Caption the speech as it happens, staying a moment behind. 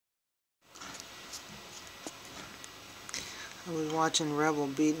I was watching Rebel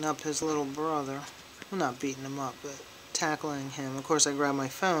beating up his little brother. Well, not beating him up, but tackling him. Of course, I grabbed my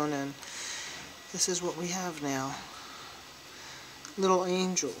phone, and this is what we have now. Little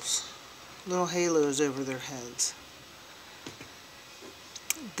angels. Little halos over their heads.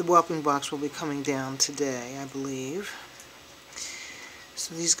 The whelping box will be coming down today, I believe.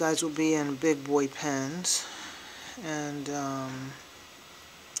 So these guys will be in big boy pens. And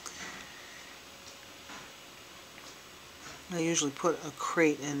I usually put a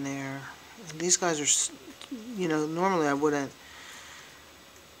crate in there. And these guys are, you know, normally I wouldn't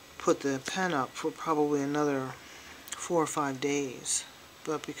put the pen up for probably another 4 or 5 days.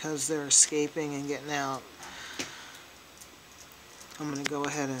 But because they're escaping and getting out, I'm going to go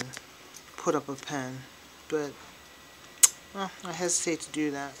ahead and put up a pen. But, well, I hesitate to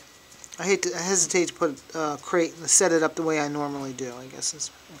do that. I hesitate to put a crate and set it up the way I normally do, I guess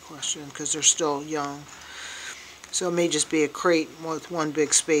is the question, because they're still young. So it may just be a crate with one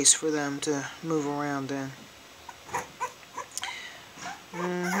big space for them to move around in.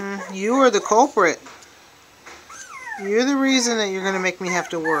 You are the culprit. You're the reason that you're going to make me have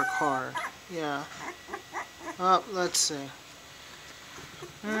to work hard. Yeah. Oh, let's see.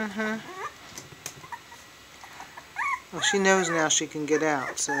 Well, she knows now she can get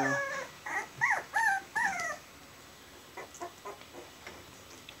out, so.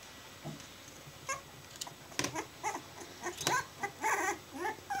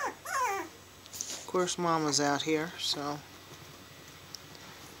 Of course, Mama's out here, so.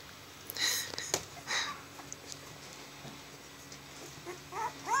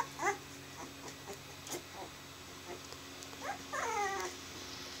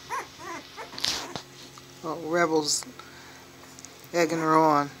 Oh, Rebel's egging her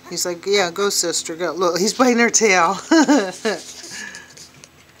on. He's like, yeah, go sister, go. Look, he's biting her tail.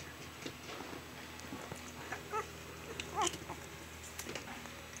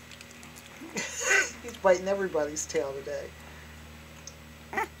 He's biting everybody's tail today.